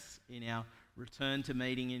in our return to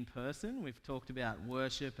meeting in person. We've talked about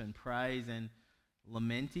worship and praise and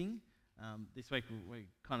lamenting. This week we're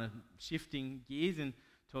kind of shifting gears and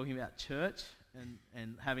talking about church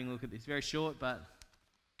and having a look at this very short but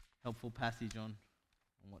helpful passage on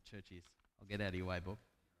what church is. I'll get out of your way, Bob.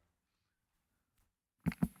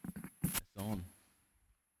 It's on.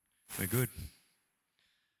 We're good.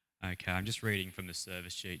 Okay, I'm just reading from the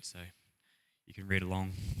service sheet, so you can read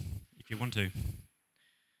along if you want to.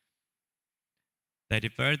 They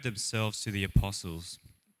devoted themselves to the apostles,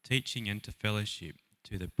 teaching and to fellowship,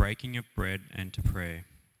 to the breaking of bread and to prayer.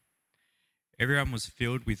 Everyone was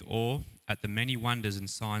filled with awe at the many wonders and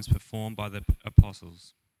signs performed by the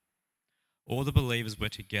apostles. All the believers were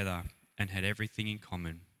together and had everything in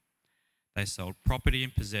common. They sold property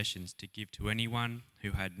and possessions to give to anyone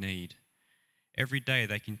who had need. Every day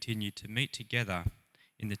they continued to meet together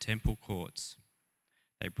in the temple courts.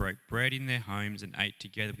 They broke bread in their homes and ate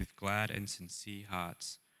together with glad and sincere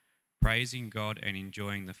hearts, praising God and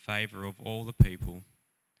enjoying the favour of all the people.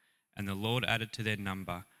 And the Lord added to their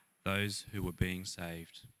number those who were being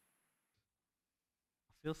saved.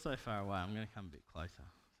 I feel so far away. I'm going to come a bit closer.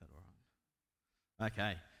 Is that all right?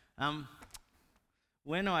 Okay.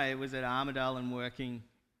 When I was at Armidale and working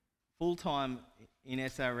full-time in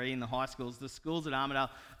SRE in the high schools, the schools at Armidale,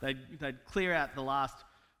 they'd clear out the last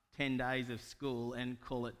 10 days of school and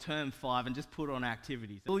call it term 5 and just put on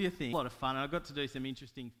activities. All your things. A lot of fun, and I got to do some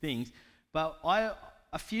interesting things. But I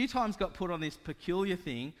a few times got put on this peculiar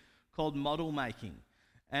thing called model making.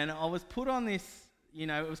 And I was put on this,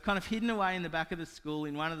 it was kind of hidden away in the back of the school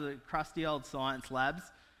in one of the crusty old science labs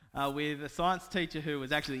with a science teacher who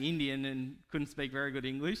was actually Indian and couldn't speak very good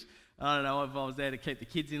English. I don't know if I was there to keep the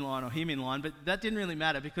kids in line or him in line, but that didn't really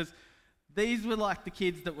matter because these were like the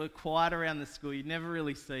kids that were quiet around the school. You'd never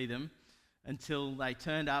really see them until they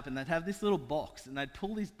turned up, and they'd have this little box, and they'd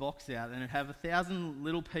pull this box out, and it'd have 1,000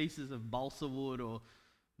 little pieces of balsa wood or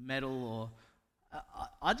metal or...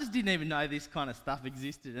 I just didn't even know this kind of stuff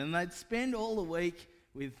existed. And they'd spend all the week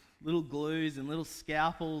with little glues and little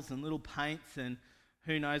scalpels and little paints, and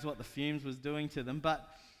who knows what the fumes was doing to them. But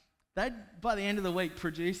they'd, by the end of the week,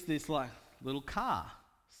 produce this little car,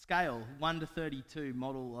 scale, 1 to 32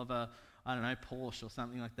 model of a, Porsche or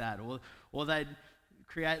something like that. Or they'd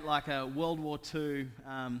create like a World War II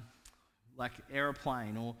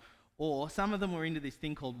aeroplane. Or some of them were into this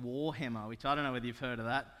thing called Warhammer, which I don't know whether you've heard of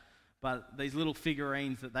that. But these little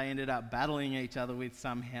figurines that they ended up battling each other with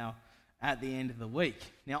somehow at the end of the week.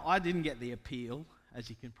 Now, I didn't get the appeal, as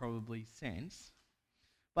you can probably sense,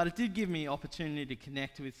 but it did give me opportunity to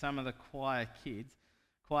connect with some of the quieter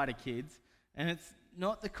kids, and it's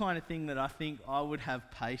not the kind of thing that I think I would have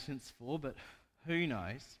patience for, but who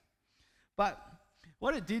knows. But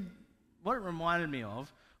what it reminded me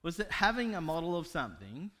of was that having a model of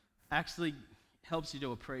something actually helps you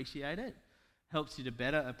to appreciate it, helps you to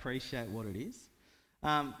better appreciate what it is.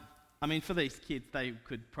 For these kids, they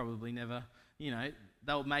could probably never, they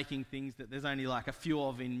were making things that there's only like a few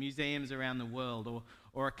of in museums around the world,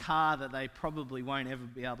 or a car that they probably won't ever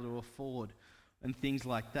be able to afford, and things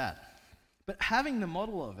like that. But having the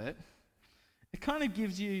model of it kind of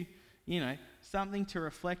gives you, something to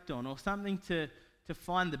reflect on, or something to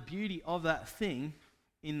find the beauty of that thing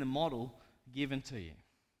in the model given to you.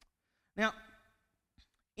 Now,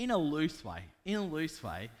 in a loose way,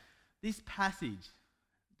 this passage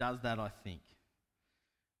does that, I think.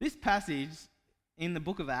 This passage in the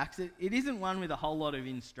book of Acts, it isn't one with a whole lot of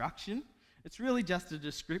instruction. It's really just a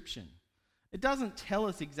description. It doesn't tell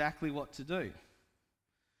us exactly what to do.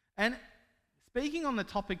 And speaking on the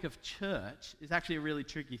topic of church is actually a really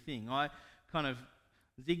tricky thing. I kind of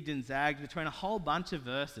zigged and zagged between a whole bunch of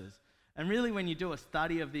verses. And really, when you do a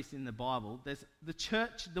study of this in the Bible,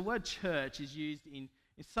 the word church is used in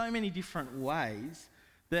so many different ways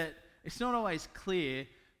that it's not always clear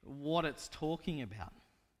what it's talking about.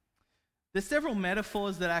 There's several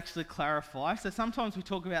metaphors that actually clarify. So sometimes we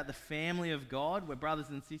talk about the family of God, we're brothers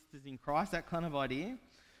and sisters in Christ, that kind of idea.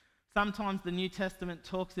 Sometimes the New Testament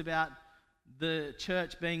talks about the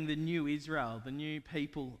church being the new Israel, the new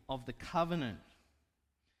people of the covenant.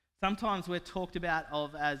 Sometimes we're talked about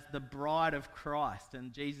as the bride of Christ,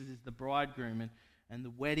 and Jesus is the bridegroom, and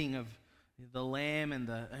the wedding of the lamb, and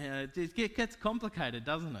it gets complicated,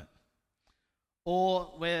 doesn't it?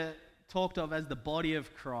 Or we're talked of as the body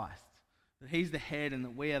of Christ, that he's the head and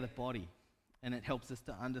that we are the body, and it helps us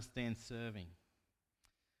to understand serving.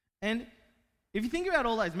 And if you think about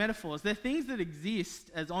all those metaphors, they're things that exist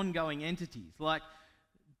as ongoing entities. Like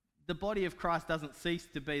the body of Christ doesn't cease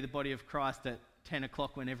to be the body of Christ at 10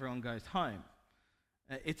 o'clock when everyone goes home.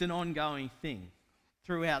 It's an ongoing thing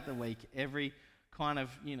throughout the week, every kind of,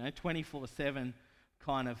 24/7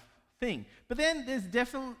 kind of thing. But then there's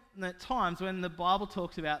definite times when the Bible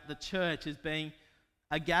talks about the church as being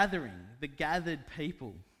a gathering, the gathered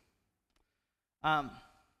people.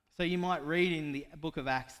 So you might read in the book of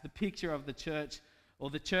Acts the picture of the church, or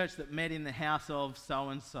the church that met in the house of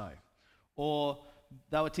so-and-so, or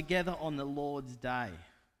they were together on the Lord's Day,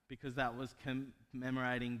 because that was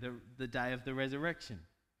commemorating the day of the resurrection.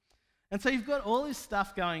 And so you've got all this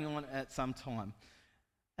stuff going on at some time.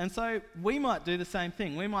 And so we might do the same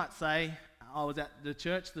thing. We might say, I was at the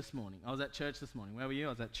church this morning. I was at church this morning. Where were you? I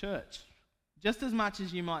was at church. Just as much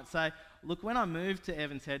as you might say, look, when I moved to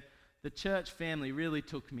Evans Head, the church family really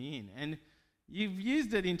took me in. And you've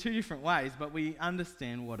used it in two different ways, but we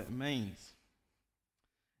understand what it means.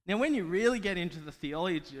 Now, when you really get into the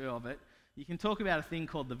theology of it, you can talk about a thing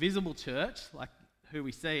called the visible church, like who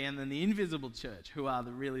we see, and then the invisible church, who are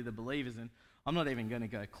really the believers. And I'm not even going to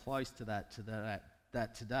go close to that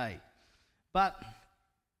today. But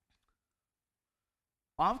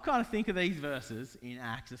I kind of think of these verses in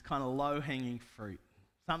Acts as kind of low-hanging fruit,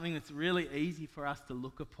 something that's really easy for us to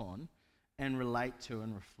look upon and relate to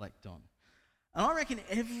and reflect on. And I reckon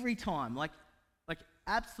every time, like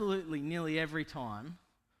absolutely nearly every time,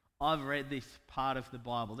 I've read this part of the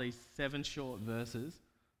Bible, these 7 short verses,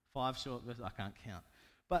 5 short verses, I can't count,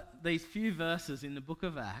 but these few verses in the book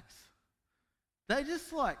of Acts, they're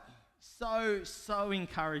just like so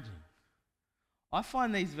encouraging. I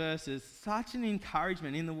find these verses such an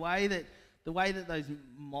encouragement in the way that those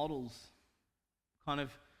models kind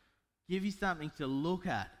of give you something to look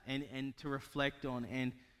at and to reflect on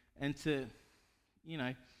and to,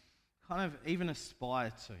 kind of even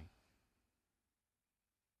aspire to.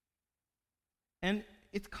 And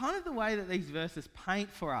it's kind of the way that these verses paint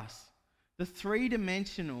for us the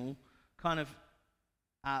three-dimensional kind of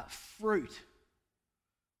fruit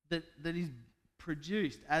that is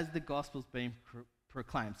produced as the gospel's being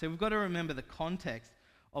proclaimed. So we've got to remember the context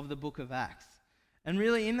of the book of Acts. And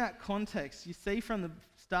really in that context, you see from the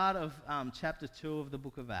start of chapter 2 of the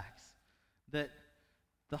book of Acts that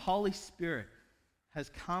the Holy Spirit has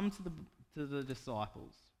come to the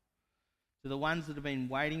disciples, to the ones that have been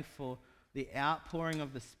waiting for the outpouring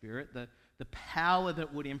of the Spirit, the power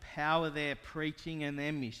that would empower their preaching and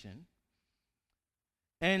their mission.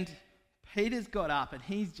 And Peter's got up and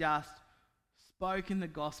he's just spoken the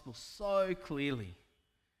gospel so clearly.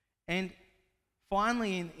 And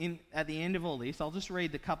finally, at the end of all this, I'll just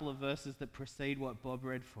read the couple of verses that precede what Bob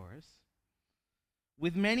read for us.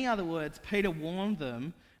 With many other words, Peter warned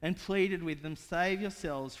them and pleaded with them, "Save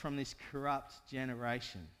yourselves from this corrupt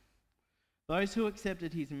generation." Those who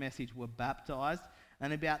accepted his message were baptized,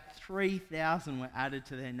 and about 3,000 were added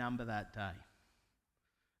to their number that day.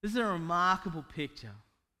 This is a remarkable picture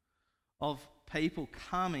of people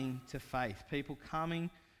coming to faith, people coming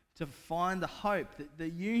to find the hope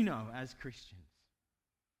that you know as Christians.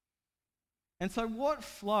 And so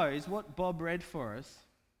what Bob read for us,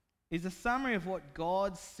 is a summary of what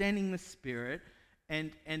God sending the Spirit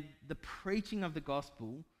and the preaching of the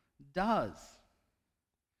gospel does.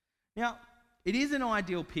 Now, it is an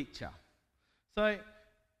ideal picture. So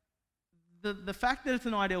the fact that it's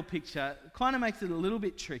an ideal picture kind of makes it a little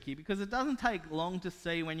bit tricky, because it doesn't take long to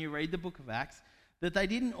see when you read the book of Acts that they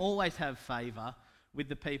didn't always have favour with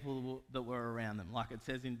the people that were around them, like it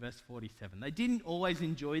says in verse 47. They didn't always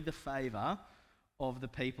enjoy the favour of the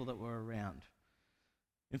people that were around.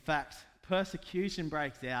 In fact, persecution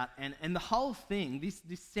breaks out, and the whole thing, this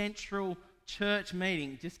central church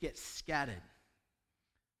meeting, just gets scattered.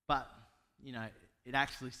 But, it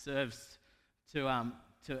actually serves to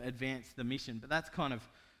advance the mission. But that's kind of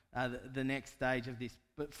the next stage of this.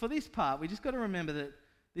 But for this part, we just got to remember that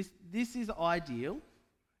this is ideal,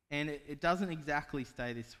 and it doesn't exactly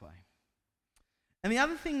stay this way. And the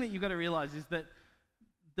other thing that you've got to realise is that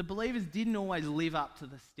the believers didn't always live up to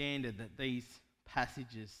the standard that these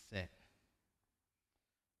passages set.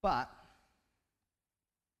 But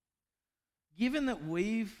given that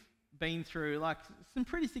we've been through some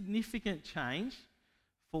pretty significant change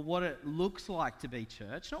for what it looks like to be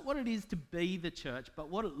church, not what it is to be the church, but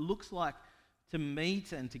what it looks like to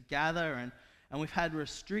meet and to gather, and we've had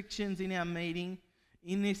restrictions in our meeting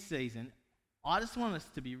in this season, I just want us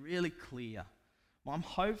to be really clear. I'm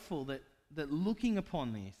hopeful that looking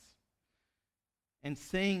upon this and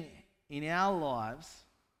seeing in our lives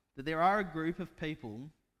that there are a group of people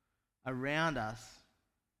around us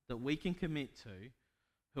that we can commit to,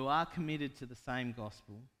 who are committed to the same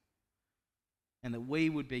gospel, and that we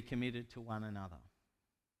would be committed to one another.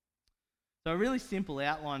 So a really simple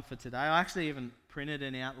outline for today. I actually even printed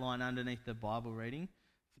an outline underneath the Bible reading.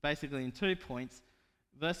 It's basically in 2 points.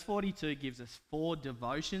 Verse 42 gives us 4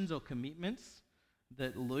 devotions or commitments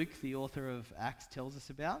that Luke, the author of Acts, tells us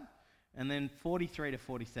about. And then 43 to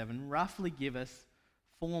 47 roughly give us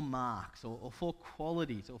 4 marks or 4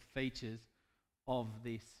 qualities or features of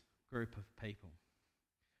this group of people.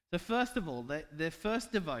 So first of all, their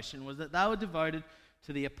first devotion was that they were devoted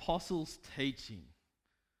to the apostles' teaching.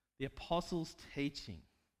 The apostles' teaching.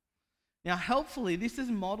 Now, helpfully, this is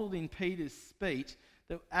modeled in Peter's speech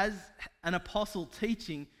that as an apostle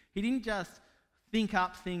teaching, he didn't just think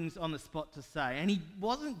up things on the spot to say. And he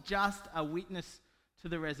wasn't just a witness to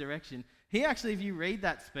the resurrection. He actually, if you read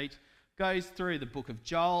that speech, goes through the book of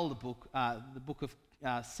Joel, the book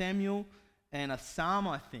of Samuel, and a psalm,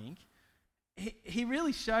 I think. He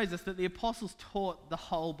really shows us that the apostles taught the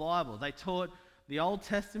whole Bible. They taught the Old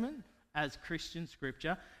Testament as Christian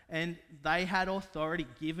scripture, and they had authority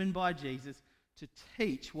given by Jesus to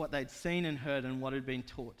teach what they'd seen and heard and what had been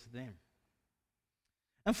taught to them.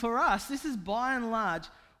 And for us, this is by and large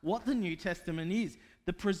what the New Testament is.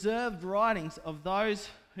 The preserved writings of those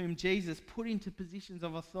whom Jesus put into positions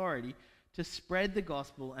of authority to spread the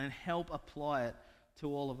gospel and help apply it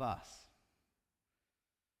to all of us.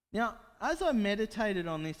 Now, as I meditated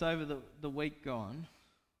on this over the week gone,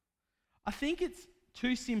 I think it's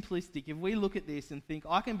too simplistic if we look at this and think,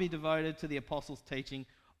 I can be devoted to the apostles' teaching,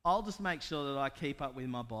 I'll just make sure that I keep up with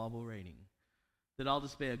my Bible reading, that I'll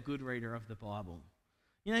just be a good reader of the Bible.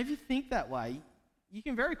 You know, if you think that way, you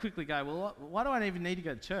can very quickly go, well, why do I even need to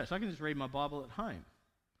go to church? I can just read my Bible at home.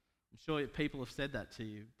 I'm sure people have said that to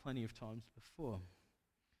you plenty of times before.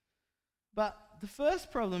 But the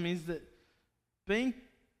first problem is that being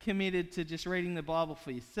committed to just reading the Bible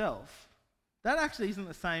for yourself, that actually isn't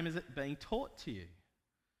the same as it being taught to you.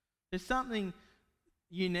 There's something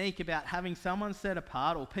unique about having someone set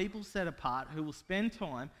apart or people set apart who will spend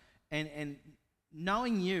time and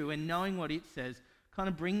knowing you and knowing what it says, kind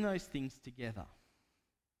of bring those things together.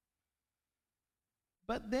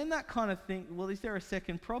 But then that kind of thing, well, is there a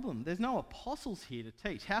second problem? There's no apostles here to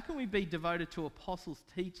teach. How can we be devoted to apostles'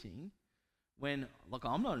 teaching when, look,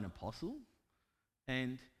 I'm not an apostle,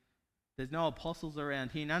 and there's no apostles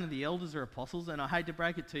around here. None of the elders are apostles, and I hate to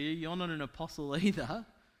break it to you, you're not an apostle either.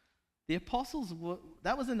 The apostles,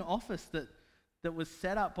 that was an office that was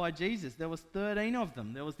set up by Jesus. There was 13 of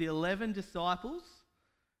them. There was the 11 disciples,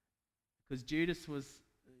 because Judas was,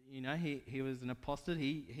 he was an apostate.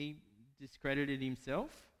 He discredited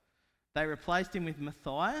himself. They replaced him with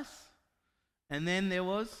Matthias, and then there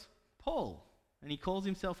was Paul, and he calls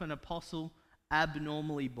himself an apostle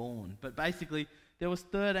abnormally born. But basically, there was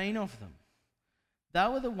 13 of them. They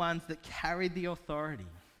were the ones that carried the authority.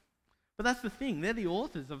 But that's the thing, they're the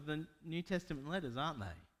authors of the New Testament letters, aren't they?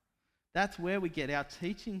 That's where we get our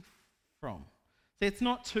teaching from. See, it's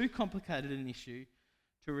not too complicated an issue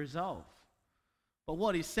to resolve. But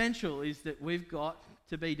what is central is that we've got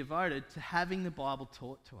to be devoted to having the Bible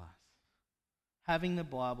taught to us. Having the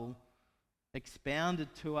Bible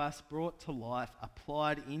expounded to us, brought to life,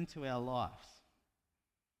 applied into our lives.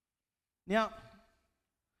 Now,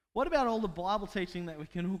 what about all the Bible teaching that we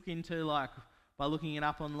can hook into, like by looking it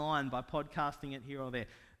up online, by podcasting it here or there?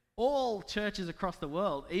 All churches across the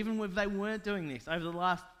world, even if they weren't doing this, over the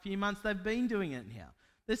last few months, they've been doing it now.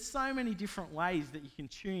 There's so many different ways that you can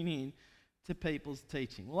tune in to people's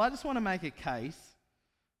teaching. Well, I just want to make a case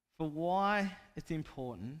for why it's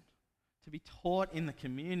important to be taught in the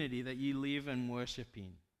community that you live and worship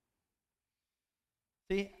in.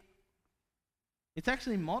 See, it's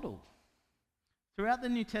actually modeled. Throughout the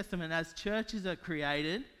New Testament, as churches are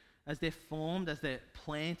created, as they're formed, as they're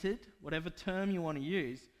planted, whatever term you want to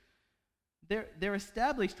use, they're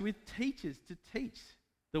established with teachers to teach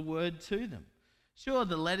the word to them. Sure,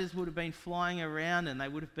 the letters would have been flying around and they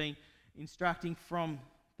would have been instructing from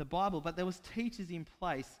the Bible, but there was teachers in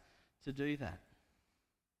place to do that.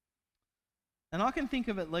 And I can think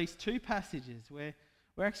of at least 2 passages where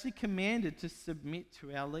we're actually commanded to submit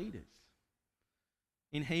to our leaders.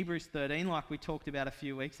 In Hebrews 13, like we talked about a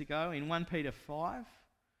few weeks ago, in 1 Peter 5,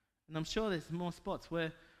 and I'm sure there's more spots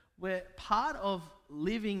where part of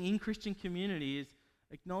living in Christian community is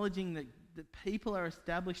acknowledging that people are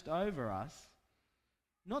established over us,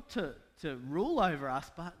 not to rule over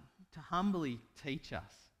us, but to humbly teach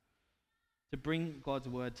us, to bring God's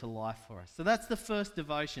word to life for us. So that's the first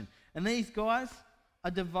devotion. And these guys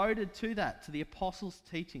are devoted to that, to the apostles'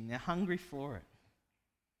 teaching. They're hungry for it.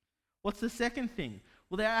 What's the second thing?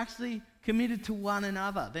 Well, they're actually committed to one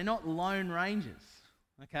another. They're not lone rangers,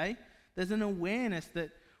 okay? There's an awareness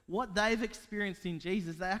that what they've experienced in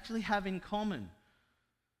Jesus, they actually have in common.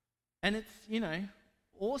 And it's,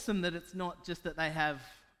 awesome that it's not just that they have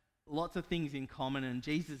lots of things in common and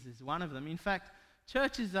Jesus is one of them. In fact,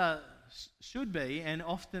 churches should be and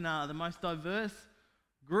often are the most diverse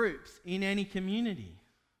groups in any community.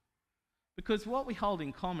 Because what we hold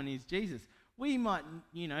in common is Jesus. We might,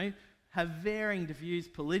 have varying views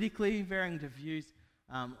politically, varying views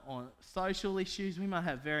on social issues. We might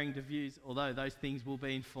have varying views, although those things will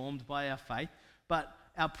be informed by our faith. But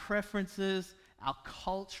our preferences, our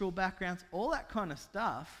cultural backgrounds, all that kind of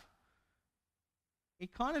stuff,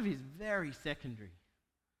 it kind of is very secondary.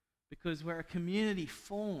 Because we're a community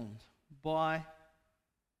formed by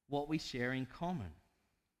what we share in common.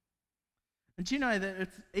 And do you know that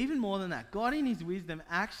it's even more than that? God in his wisdom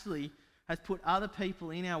actually has put other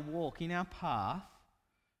people in our walk, in our path,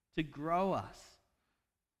 to grow us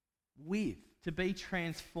to be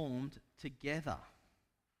transformed together.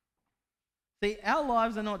 See, our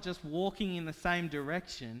lives are not just walking in the same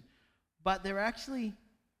direction, but they're actually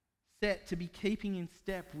set to be keeping in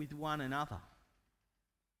step with one another.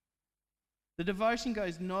 The devotion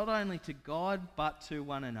goes not only to God, but to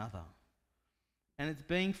one another. And it's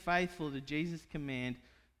being faithful to Jesus' command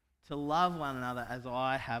to love one another as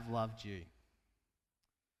I have loved you.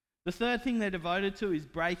 The third thing they're devoted to is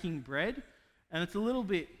breaking bread. And it's a little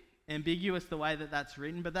bit ambiguous the way that that's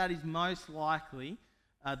written, but that is most likely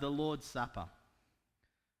the Lord's Supper.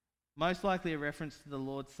 Most likely a reference to the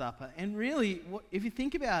Lord's Supper. And really, if you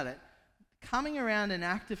think about it, coming around the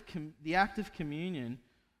act of communion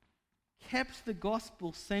kept the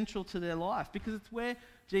gospel central to their life because it's where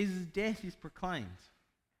Jesus' death is proclaimed.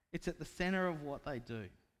 It's at the center of what they do.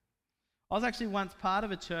 I was actually once part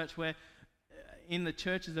of a church where, in the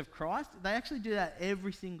churches of Christ, they actually do that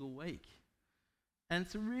every single week. And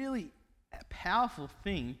it's a really powerful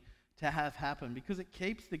thing to have happen because it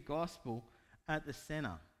keeps the gospel at the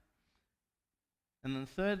center. And then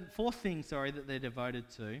the fourth thing that they're devoted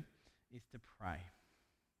to is to pray.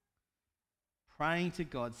 Praying to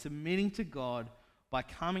God, submitting to God by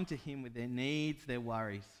coming to him with their needs, their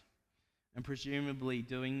worries, and presumably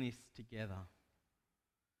doing this together.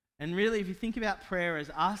 And really, if you think about prayer as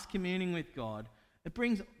us communing with God, it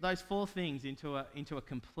brings those four things into a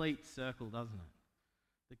complete circle, doesn't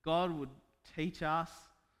it? That God would teach us,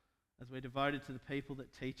 as we're devoted to the people that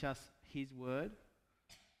teach us his word,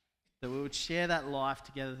 that we would share that life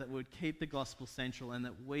together, that we would keep the gospel central, and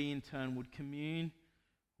that we in turn would commune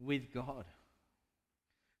with God.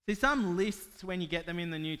 See, some lists, when you get them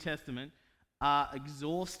in the New Testament, are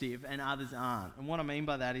exhaustive and others aren't. And what I mean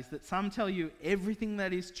by that is that some tell you everything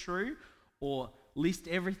that is true, or list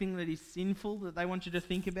everything that is sinful that they want you to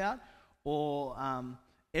think about, or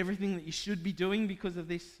everything that you should be doing because of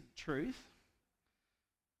this truth.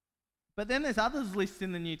 But then there's others lists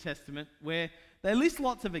in the New Testament where they list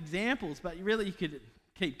lots of examples, but really you could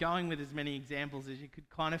keep going with as many examples as you could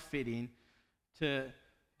kind of fit in to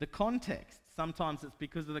the context. Sometimes it's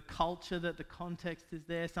because of the culture that the context is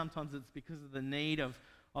there. Sometimes it's because of the need of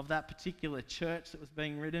that particular church that was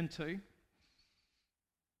being written to.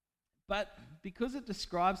 But because it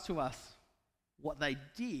describes to us what they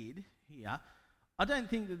did here, I don't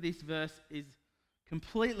think that this verse is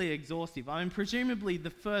completely exhaustive. I mean, presumably the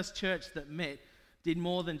first church that met did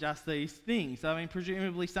more than just these things. I mean,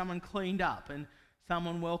 presumably someone cleaned up and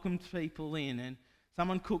someone welcomed people in and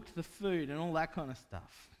someone cooked the food and all that kind of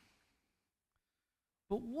stuff.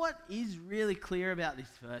 But what is really clear about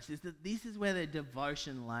this verse is that this is where their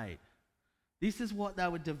devotion laid. This is what they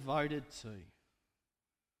were devoted to.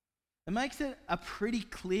 It makes it a pretty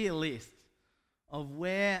clear list of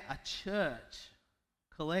where a church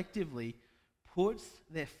collectively puts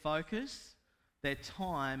their focus, their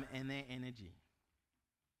time, and their energy.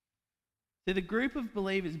 So the group of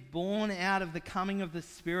believers born out of the coming of the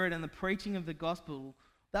Spirit and the preaching of the gospel,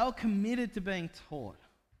 they were committed to being taught.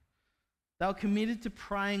 They were committed to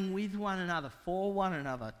praying with one another, for one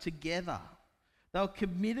another, together. They were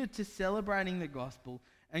committed to celebrating the gospel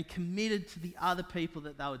and committed to the other people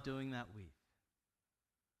that they were doing that with.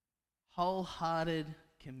 Wholehearted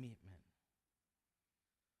commitment.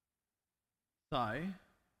 So,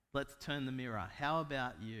 let's turn the mirror. How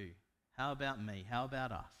about you? How about me? How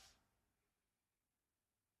about us?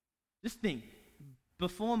 Just think,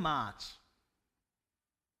 before March,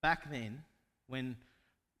 back then, when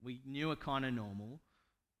we knew a kind of normal,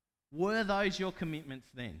 were those your commitments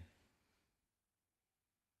then?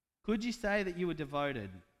 Could you say that you were devoted?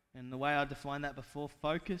 And the way I defined that before,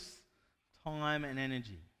 focus, time, and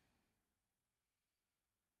energy.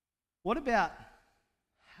 What about,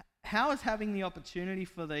 how is having the opportunity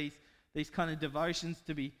for these kind of devotions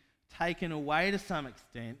to be taken away to some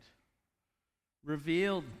extent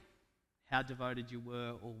revealed how devoted you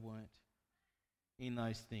were or weren't in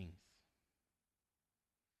those things?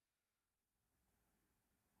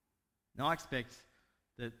 Now, I expect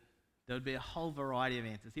that there would be a whole variety of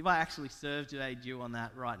answers. If I actually surveyed you on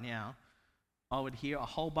that right now, I would hear a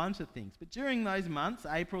whole bunch of things. But during those months,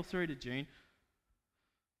 April through to June,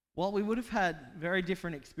 while we would have had very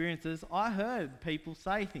different experiences, I heard people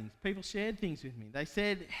say things. People shared things with me. They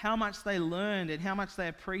said how much they learned and how much they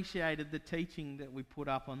appreciated the teaching that we put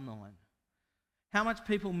up online. How much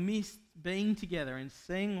people missed being together and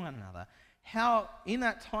seeing one another. How in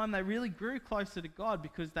that time they really grew closer to God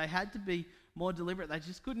because they had to be more deliberate. They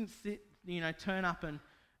just couldn't sit, turn up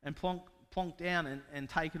and plonk down and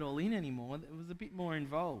take it all in anymore. It was a bit more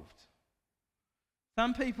involved.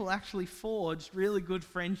 Some people actually forged really good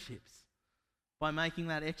friendships by making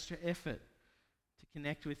that extra effort to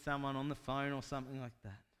connect with someone on the phone or something like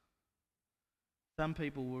that. Some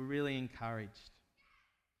people were really encouraged.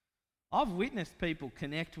 I've witnessed people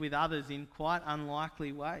connect with others in quite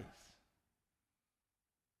unlikely ways.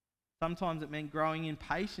 Sometimes it meant growing in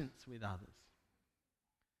patience with others.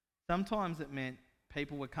 Sometimes it meant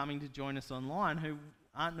people were coming to join us online who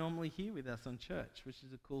aren't normally here with us on church, which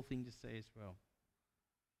is a cool thing to see as well.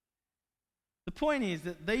 The point is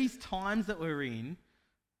that these times that we're in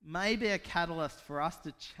may be a catalyst for us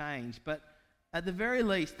to change, but at the very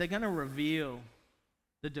least, they're going to reveal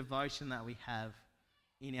the devotion that we have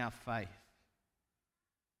in our faith.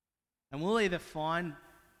 And we'll either find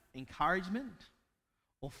encouragement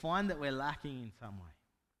or find that we're lacking in some way,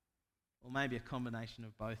 or maybe a combination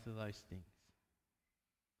of both of those things.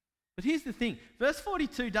 But here's the thing, verse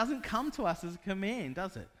 42 doesn't come to us as a command,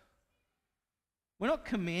 does it? We're not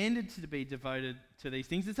commanded to be devoted to these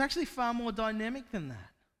things. It's actually far more dynamic than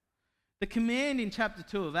that. The command in chapter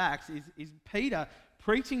 2 of Acts is Peter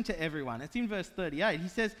preaching to everyone. It's in verse 38. He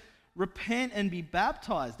says, "Repent and be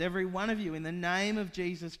baptized, every one of you, in the name of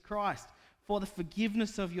Jesus Christ, for the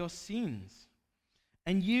forgiveness of your sins.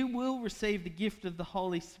 And you will receive the gift of the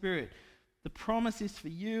Holy Spirit. The promise is for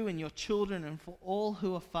you and your children and for all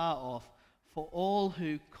who are far off, for all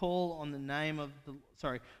who call on the name of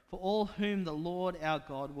for all whom the Lord our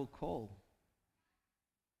God will call."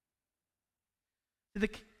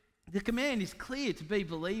 The command is clear to be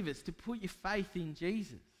believers, to put your faith in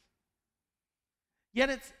Jesus.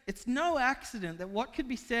 Yet it's no accident that what could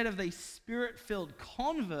be said of these spirit-filled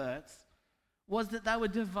converts was that they were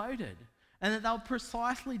devoted, and that they were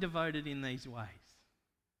precisely devoted in these ways.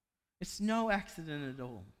 It's no accident at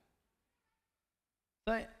all.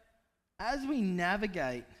 So, as we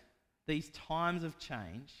navigate these times of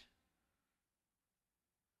change,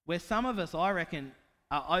 where some of us, I reckon,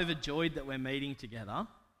 are overjoyed that we're meeting together,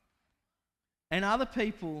 and other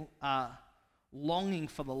people are longing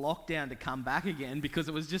for the lockdown to come back again because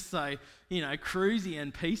it was just so, cruisy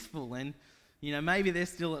and peaceful, and, maybe they're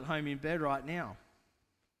still at home in bed right now.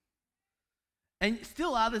 And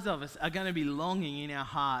still others of us are going to be longing in our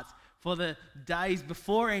hearts for the days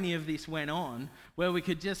before any of this went on, where we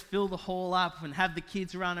could just fill the hall up and have the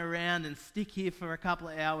kids run around and stick here for a couple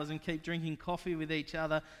of hours and keep drinking coffee with each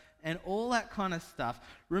other and all that kind of stuff.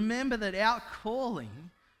 Remember that our calling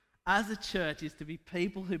as a church is to be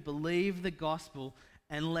people who believe the gospel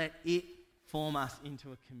and let it form us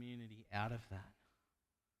into a community out of that.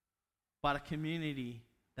 But a community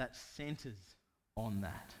that centers on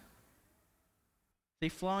that. See,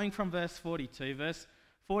 flowing from verse 42, verse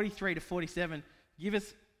 43 to 47 give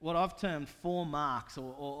us what I've termed 4 marks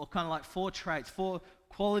or kind of like 4 traits, 4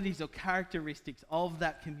 qualities or characteristics of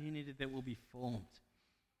that community that will be formed.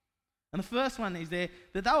 And the first one is there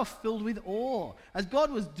that they were filled with awe. As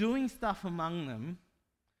God was doing stuff among them,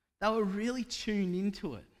 they were really tuned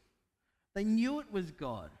into it. They knew it was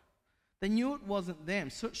God. They knew it wasn't them.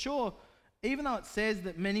 So, sure, even though it says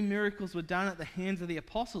that many miracles were done at the hands of the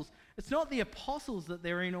apostles, it's not the apostles that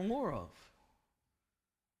they're in awe of.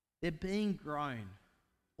 They're being grown,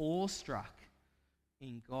 awestruck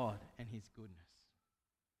in God and his goodness.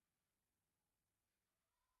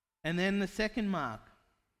 And then the second mark,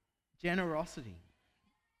 generosity.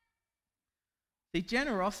 See,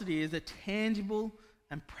 generosity is a tangible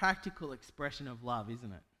and practical expression of love,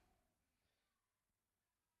 isn't it?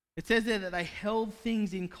 It says there that they held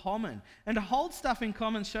things in common. And to hold stuff in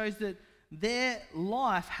common shows that their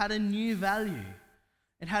life had a new value.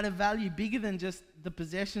 It had a value bigger than just the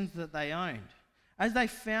possessions that they owned. As they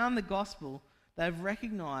found the gospel, they've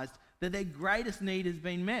recognized that their greatest need has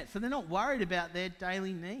been met. So they're not worried about their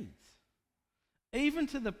daily needs. Even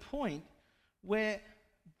to the point where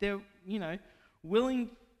they're, willing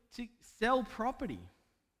to sell property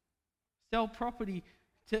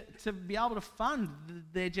to be able to fund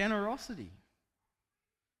their generosity.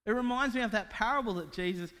 It reminds me of that parable that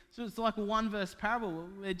Jesus, so it's like a one-verse parable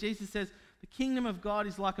where Jesus says, the kingdom of God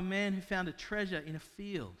is like a man who found a treasure in a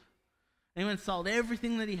field. And he went and sold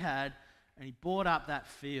everything that he had, and he bought up that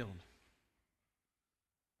field.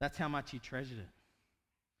 That's how much he treasured it.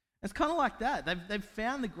 It's kind of like that. They've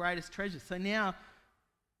found the greatest treasure. So now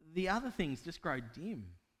the other things just grow dim.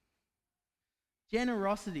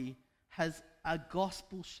 Generosity has a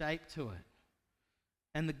gospel shape to it.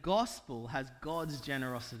 And the gospel has God's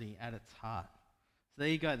generosity at its heart. So there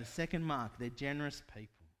you go, the second mark, they're generous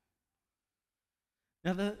people.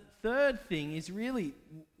 Now the third thing is really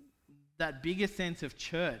that bigger sense of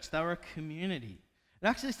church. They were a community. It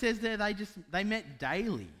actually says there they met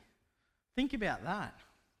daily. Think about that.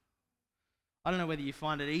 I don't know whether you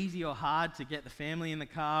find it easy or hard to get the family in the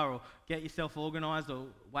car or get yourself organised or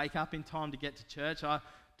wake up in time to get to church. I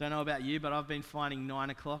don't know about you, but I've been finding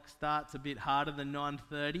 9 o'clock starts a bit harder than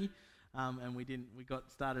 9:30, and we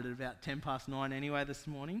got started at about 9:10 anyway this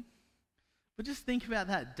morning. But just think about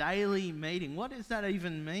that daily meeting. What does that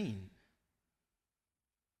even mean?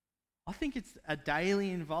 I think it's a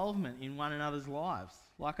daily involvement in one another's lives.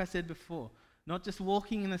 Like I said before, not just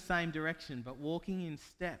walking in the same direction, but walking in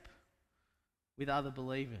step with other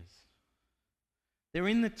believers. They're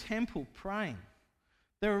in the temple praying.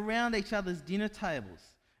 They're around each other's dinner tables.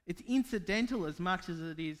 It's incidental as much as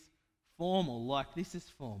it is formal, like this is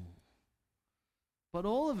formal. But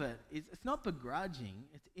all of it's not begrudging.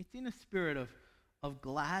 It's in a spirit of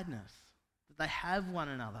gladness that they have one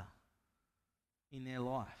another in their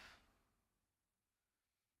life.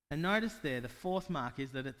 And notice there, the fourth mark is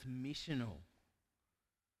that it's missional.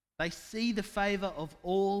 They see the favour of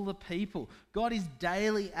all the people. God is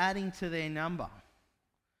daily adding to their number.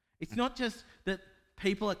 It's not just that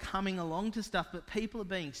people are coming along to stuff, but people are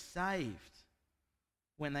being saved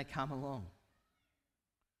when they come along.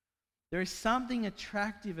 There is something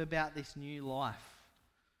attractive about this new life.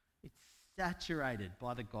 It's saturated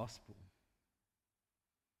by the gospel.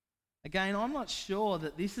 Again, I'm not sure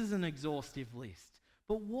that this is an exhaustive list,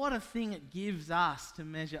 but what a thing it gives us to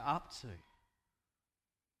measure up to.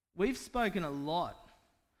 We've spoken a lot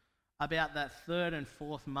about that third and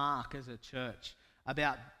fourth mark as a church,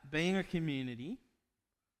 about being a community,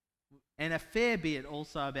 and a fair bit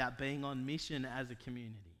also about being on mission as a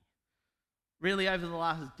community. Really, over the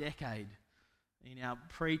last decade, in our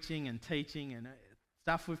preaching and teaching and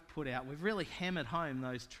stuff we've put out, we've really hammered home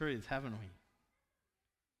those truths, haven't we?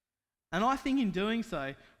 And I think in doing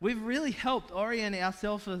so, we've really helped orient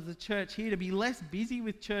ourselves as a church here to be less busy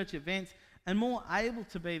with church events and more able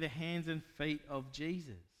to be the hands and feet of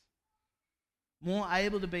Jesus. More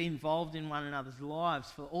able to be involved in one another's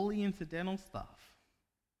lives for all the incidental stuff.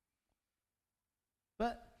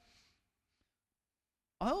 But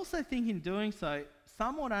I also think in doing so,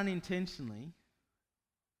 somewhat unintentionally,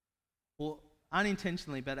 or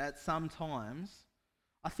unintentionally, but at some times,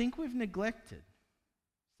 I think we've neglected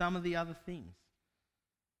some of the other things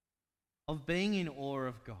of being in awe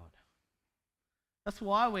of God. That's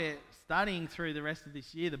why we're studying through the rest of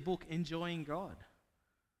this year the book Enjoying God,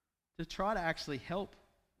 to try to actually help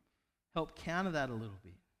counter that a little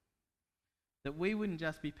bit. That we wouldn't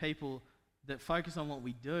just be people that focus on what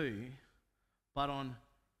we do, but on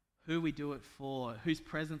who we do it for, whose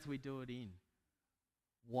presence we do it in,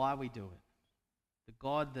 why we do it, the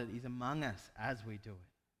God that is among us as we do it.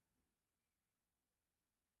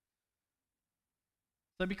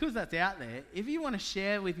 So because that's out there, if you want to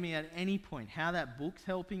share with me at any point how that book's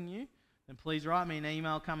helping you, then please write me an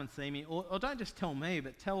email, come and see me, or don't just tell me,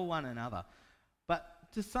 but tell one another.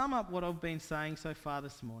 But to sum up what I've been saying so far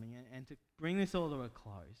this morning, and to bring this all to a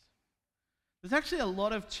close, there's actually a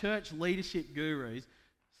lot of church leadership gurus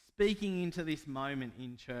speaking into this moment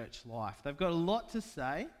in church life. They've got a lot to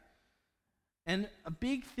say, and a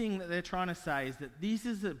big thing that they're trying to say is that this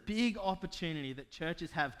is a big opportunity that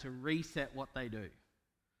churches have to reset what they do.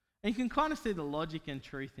 And you can kind of see the logic and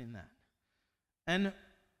truth in that. And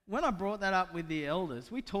when I brought that up with the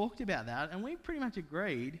elders, we talked about that, and we pretty much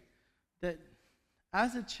agreed that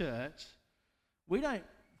as a church, we don't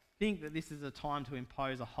think that this is a time to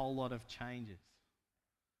impose a whole lot of changes.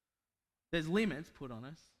 There's limits put on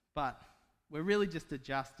us, but we're really just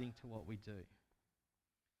adjusting to what we do.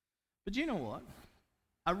 But you know what?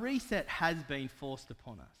 A reset has been forced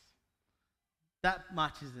upon us. That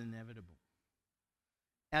much is inevitable.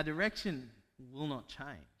 Our direction will not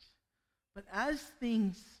change. But as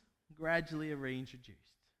things gradually are reintroduced,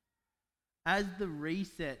 as the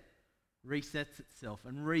reset resets itself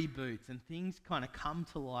and reboots and things kind of come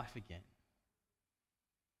to life again,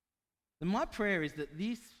 then my prayer is that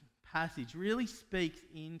this passage really speaks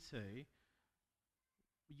into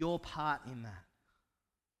your part in that.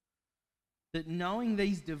 That knowing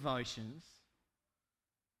these devotions,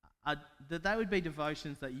 that they would be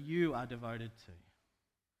devotions that you are devoted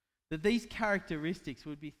to. That these characteristics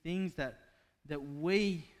would be things that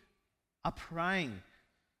we are praying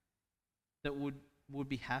that would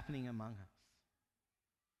be happening among us.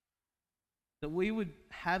 That we would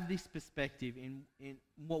have this perspective in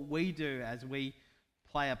what we do as we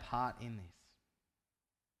play a part in this.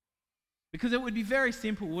 Because it would be very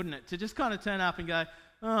simple, wouldn't it, to just kind of turn up and go,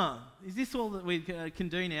 oh, is this all that we can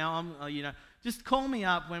do now? Just call me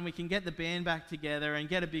up when we can get the band back together and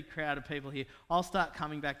get a big crowd of people here. I'll start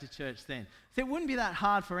coming back to church then. So it wouldn't be that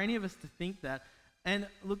hard for any of us to think that. And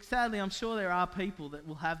look, sadly, I'm sure there are people that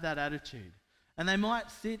will have that attitude. And they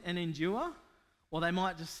might sit and endure, or they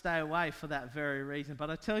might just stay away for that very reason.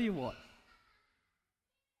 But I tell you what,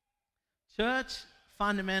 church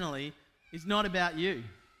fundamentally is not about you.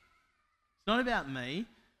 It's not about me.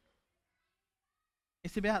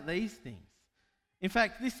 It's about these things. In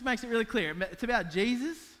fact, this makes it really clear. It's about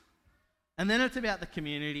Jesus, and then it's about the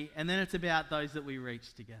community, and then it's about those that we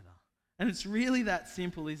reach together. And it's really that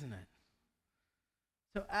simple, isn't it?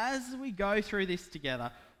 So as we go through this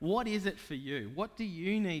together, what is it for you? What do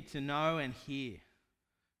you need to know and hear?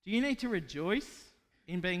 Do you need to rejoice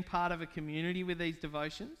in being part of a community with these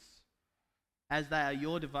devotions, as they are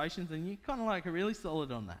your devotions, and you kind of like are really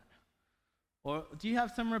solid on that? Or do you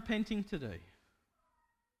have some repenting to do?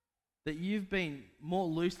 That you've been more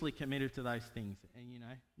loosely committed to those things, and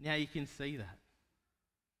now you can see that.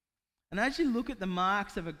 And as you look at the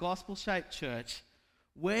marks of a gospel-shaped church,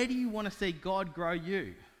 where do you want to see God grow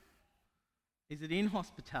you? Is it in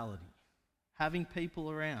hospitality? Having people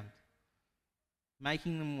around?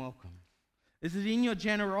 Making them welcome? Is it in your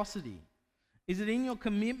generosity? Is it in your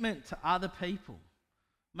commitment to other people?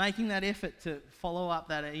 Making that effort to follow up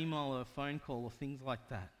that email or phone call or things like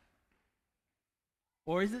that?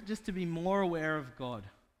 Or is it just to be more aware of God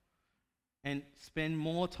and spend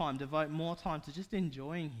more time, devote more time to just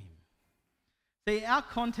enjoying Him? See, our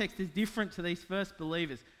context is different to these first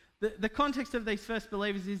believers. The context of these first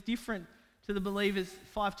believers is different to the believers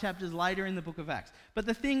 5 chapters later in the book of Acts. But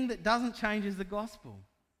the thing that doesn't change is the gospel.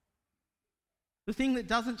 The thing that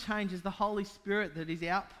doesn't change is the Holy Spirit that is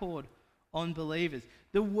outpoured on believers.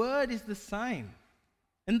 The word is the same.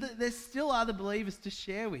 And there's still other believers to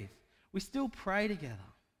share with. We still pray together.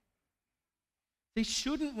 See,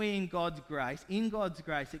 shouldn't we in God's grace,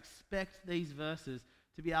 expect these verses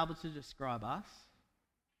to be able to describe us?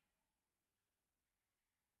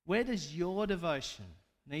 Where does your devotion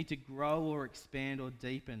need to grow or expand or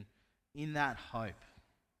deepen in that hope?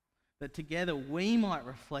 That together we might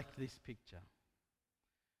reflect this picture.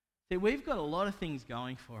 See, we've got a lot of things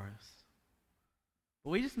going for us. But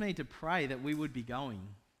we just need to pray that we would be going.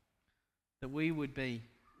 That we would be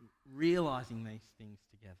realizing these things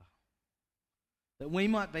together. That we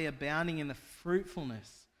might be abounding in the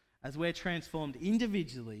fruitfulness as we're transformed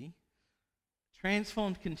individually,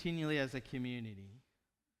 transformed continually as a community,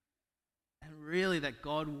 and really that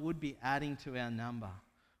God would be adding to our number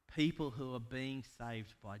people who are being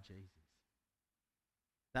saved by Jesus.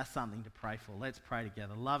 That's something to pray for. Let's pray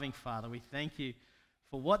together. Loving Father, we thank you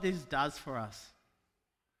for what this does for us.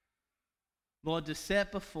 Lord, to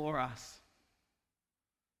set before us,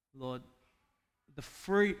 Lord, the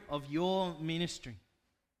fruit of your ministry.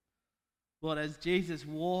 Lord, as Jesus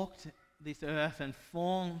walked this earth and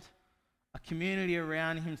formed a community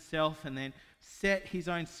around himself and then set his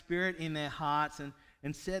own spirit in their hearts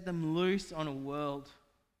and set them loose on a world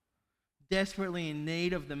desperately in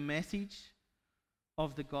need of the message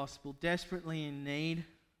of the gospel, desperately in need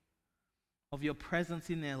of your presence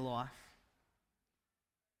in their life.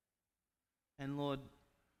 And Lord,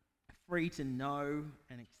 free to know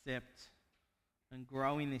and accept and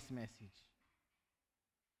grow in this message.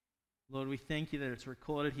 Lord, we thank you that it's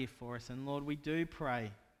recorded here for us. And Lord, we do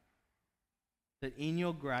pray that in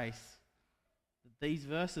your grace, that these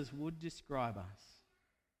verses would describe us.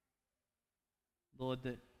 Lord,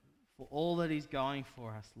 that for all that is going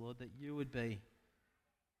for us, Lord, that you would be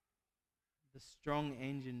the strong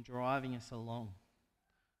engine driving us along.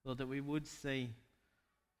 Lord, that we would see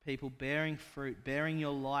people bearing fruit, bearing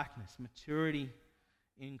your likeness, maturity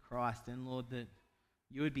in Christ. And Lord, that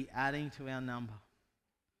you would be adding to our number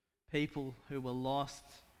people who were lost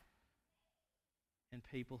and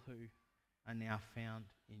people who are now found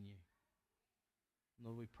in you.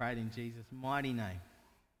 Lord, we prayed in Jesus' mighty name.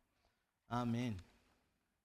 Amen.